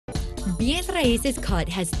Bienes Raices COT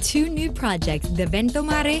has two new projects, the Vento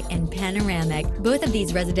Mare and Panoramic. Both of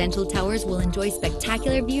these residential towers will enjoy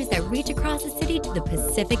spectacular views that reach across the city to the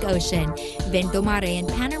Pacific Ocean. Vento Mare and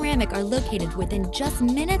Panoramic are located within just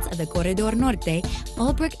minutes of the Corredor Norte,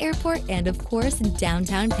 Albrook Airport, and of course,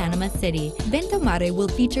 downtown Panama City. Vento Mare will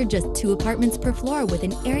feature just 2 apartments per floor with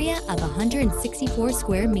an area of 164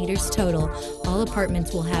 square meters total. All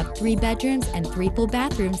apartments will have 3 bedrooms and 3 full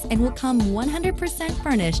bathrooms and will come 100%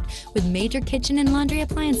 furnished with major kitchen and laundry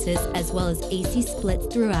appliances as well as AC splits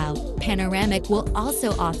throughout. Panoramic will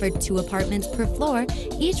also offer 2 apartments per floor,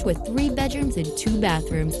 each with 3 bedrooms and 2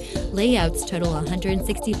 bathrooms. Layouts total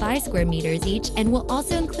 165 square meters each and will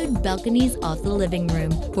also include balconies off the living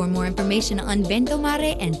room. For more information on Vento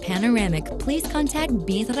Mare and Panoramic, please contact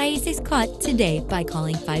Bienes Raices COT today by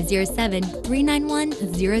calling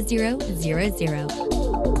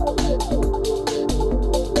 507-391-0000.